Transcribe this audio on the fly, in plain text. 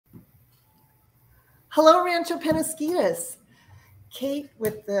Hello, Rancho Penasquitos. Kate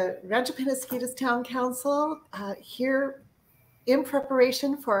with the Rancho Penasquitos Town Council here in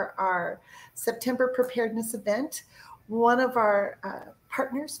preparation for our September preparedness event. One of our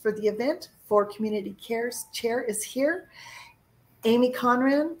partners for the event, For Community Care's chair, is here. Amy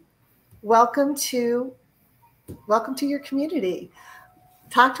Conran, welcome to your community.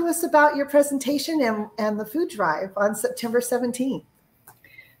 Talk to us about your presentation and the food drive on September 17th.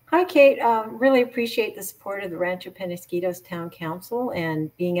 Hi, Kate. Really appreciate the support of the Rancho Penasquitos Town Council and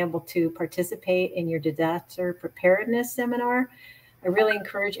being able to participate in your disaster preparedness seminar. I really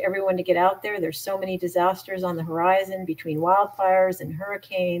encourage everyone to get out there. There's so many disasters on the horizon between wildfires and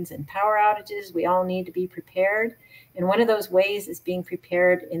hurricanes and power outages. We all need to be prepared. And one of those ways is being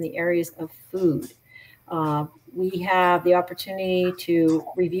prepared in the areas of food. We have the opportunity to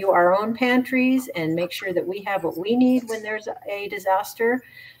review our own pantries and make sure that we have what we need when there's a disaster.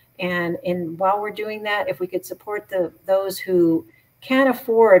 And while we're doing that, if we could support those who can't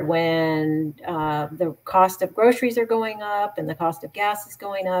afford when the cost of groceries are going up and the cost of gas is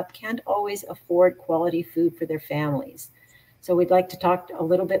going up, can't always afford quality food for their families. So we'd like to talk a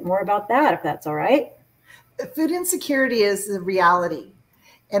little bit more about that, if that's all right. Food insecurity is a reality,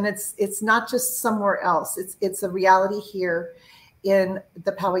 and it's not just somewhere else. It's a reality here in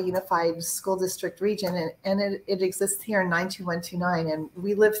the Poway Unified School District region, and it exists here in 92129, and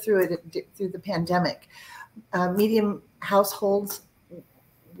we lived through it through the pandemic. Medium households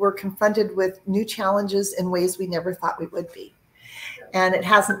were confronted with new challenges in ways we never thought we would be, and it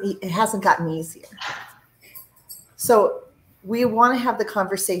hasn't gotten easier. So we want to have the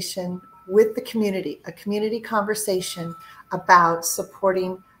conversation with the community, a community conversation about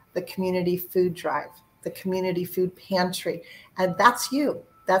supporting the community food drive, the community food pantry. And that's you.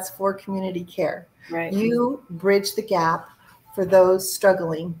 That's For Community Care. Right. You bridge the gap for those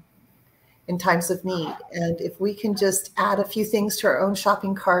struggling in times of need. And if we can just add a few things to our own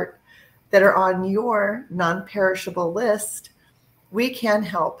shopping cart that are on your non-perishable list, we can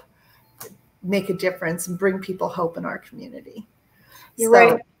help make a difference and bring people hope in our community.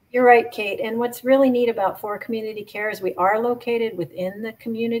 Right. You're right, Kate. And what's really neat about For Community Care is we are located within the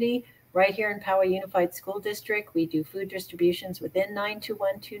community. Right here in Poway Unified School District, we do food distributions within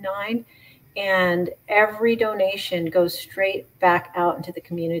 92129, and every donation goes straight back out into the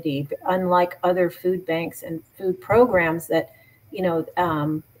community. Unlike other food banks and food programs that,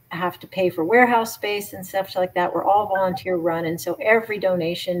 have to pay for warehouse space and stuff like that, we're all volunteer run, and so every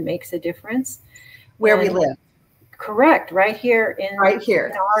donation makes a difference. Where we live. Correct, right here in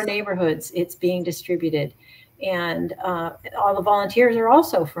our neighborhoods, it's being distributed. And all the volunteers are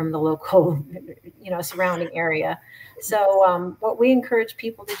also from the local, surrounding area. So what we encourage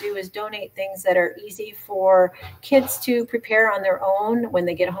people to do is donate things that are easy for kids to prepare on their own when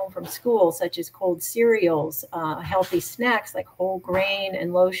they get home from school, such as cold cereals, healthy snacks like whole grain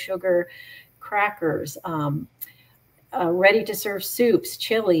and low sugar crackers, ready-to-serve soups,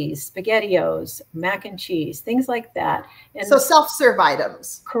 chilies, SpaghettiOs, mac and cheese, things like that. And so self-serve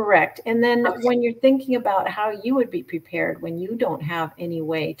items. Correct. And then when you're thinking about how you would be prepared when you don't have any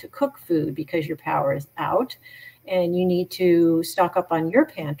way to cook food because your power is out and you need to stock up on your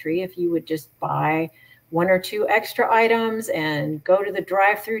pantry, if you would just buy one or two extra items and go to the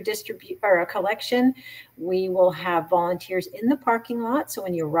drive-through collection, we will have volunteers in the parking lot. So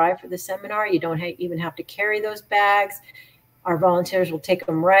when you arrive for the seminar, you don't even have to carry those bags. Our volunteers will take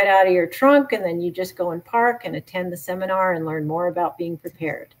them right out of your trunk, and then you just go and park and attend the seminar and learn more about being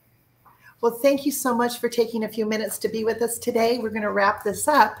prepared. Well, thank you so much for taking a few minutes to be with us today. We're going to wrap this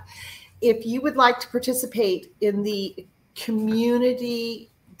up. If you would like to participate in the community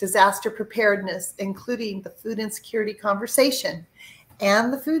disaster preparedness, including the food insecurity conversation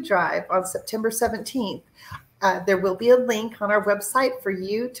and the food drive on September 17th, there will be a link on our website for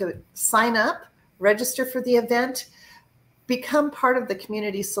you to sign up, register for the event, become part of the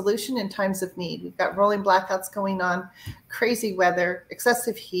community solution in times of need. We've got rolling blackouts going on, crazy weather,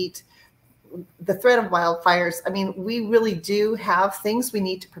 excessive heat, the threat of wildfires. I mean, we really do have things we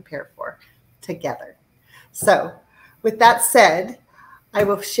need to prepare for together. So with that said, I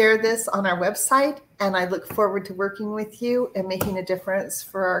will share this on our website, and I look forward to working with you and making a difference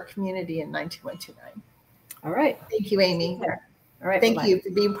for our community in 92129. All right. Thank you, Amy. All right. Thank you for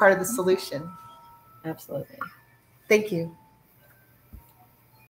being part of the solution. Absolutely. Thank you.